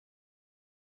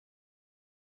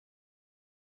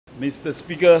Mr.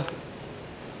 Speaker,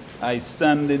 I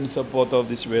stand in support of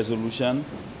this resolution.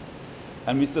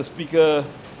 And Mr. Speaker,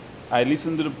 I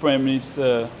listened to the Prime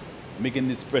Minister making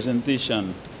this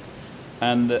presentation,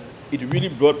 and it really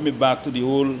brought me back to the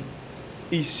whole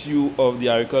issue of the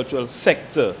agricultural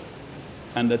sector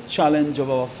and the challenge of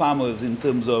our farmers in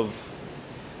terms of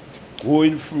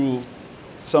going through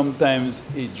sometimes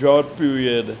a drought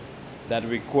period that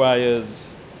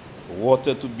requires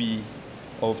water to be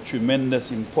of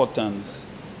tremendous importance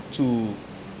to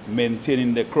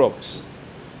maintaining the crops.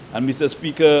 And Mr.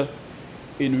 Speaker,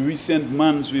 in recent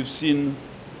months we've seen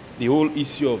the whole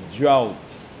issue of drought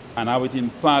and how it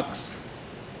impacts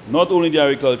not only the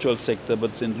agricultural sector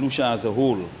but St. Lucia as a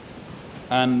whole.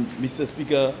 And Mr.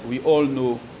 Speaker, we all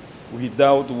know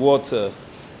without water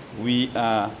we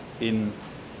are in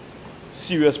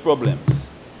serious problems.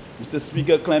 Mr.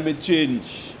 Speaker, climate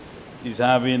change is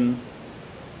having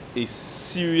a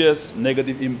serious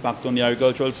negative impact on the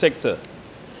agricultural sector.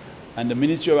 And the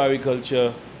Ministry of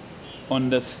Agriculture,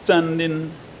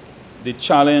 understanding the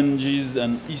challenges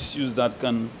and issues that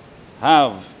can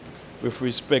have with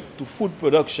respect to food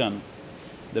production,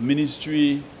 the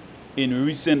ministry in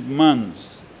recent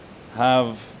months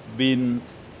have been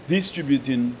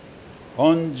distributing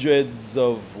hundreds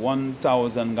of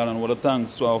 1,000-gallon water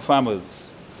tanks to our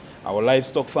farmers, our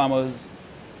livestock farmers,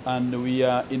 and we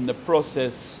are in the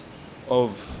process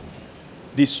of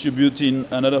distributing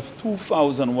another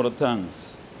 2,000 water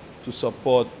tanks to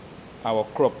support our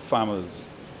crop farmers.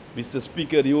 Mr.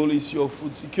 Speaker, the whole issue of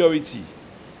food security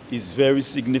is very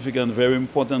significant, very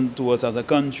important to us as a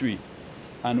country,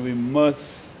 and we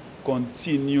must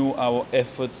continue our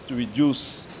efforts to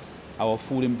reduce our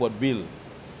food import bill.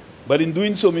 But in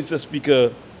doing so, Mr.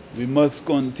 Speaker, we must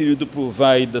continue to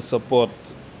provide the support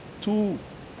to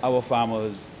our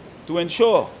farmers to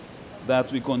ensure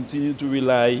that we continue to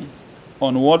rely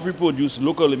on what we produce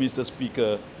locally, Mr.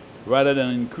 Speaker, rather than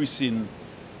increasing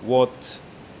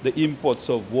the imports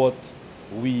of what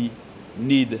we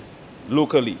need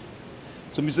locally.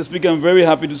 So, Mr. Speaker, I'm very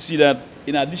happy to see that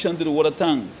in addition to the water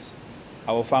tanks,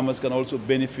 our farmers can also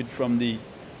benefit from the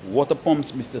water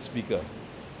pumps, Mr. Speaker.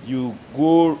 You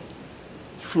go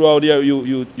throughout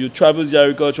you traverse the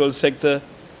agricultural sector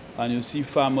and you see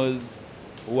farmers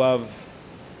who have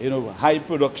high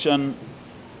production,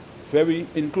 very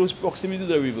in close proximity to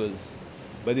the rivers,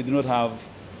 but they do not have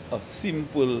a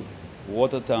simple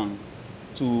water tank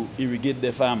to irrigate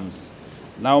their farms.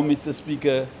 Now, Mr.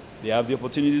 Speaker, they have the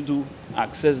opportunity to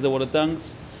access the water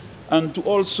tanks and to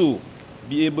also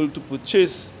be able to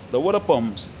purchase the water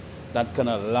pumps that can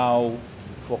allow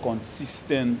for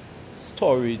consistent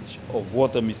storage of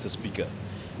water, Mr. Speaker.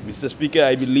 Mr. Speaker,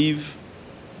 I do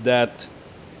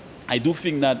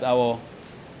think that our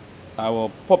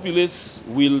populace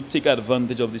will take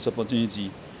advantage of this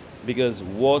opportunity because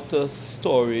water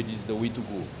storage is the way to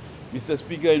go. Mr.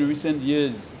 Speaker, in recent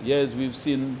years, we've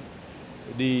seen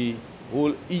the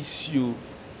whole issue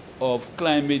of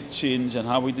climate change and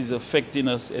how it is affecting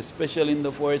us, especially in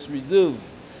the forest reserve.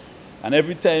 And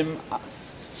every time,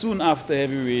 soon after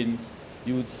heavy rains,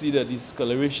 you would see the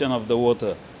discoloration of the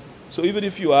water. So even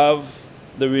if you have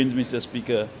the rains, Mr.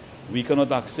 Speaker, we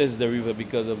cannot access the river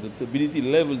because of the turbidity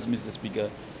levels, Mr.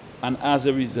 Speaker. And as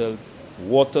a result,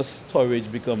 water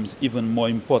storage becomes even more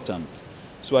important.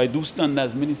 So I do stand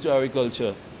as Minister for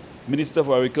Agriculture,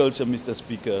 Mr.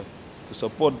 Speaker, to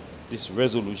support this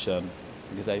resolution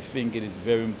because I think it is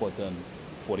very important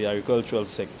for the agricultural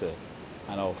sector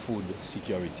and our food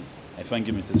security. I thank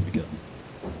you, Mr. Speaker.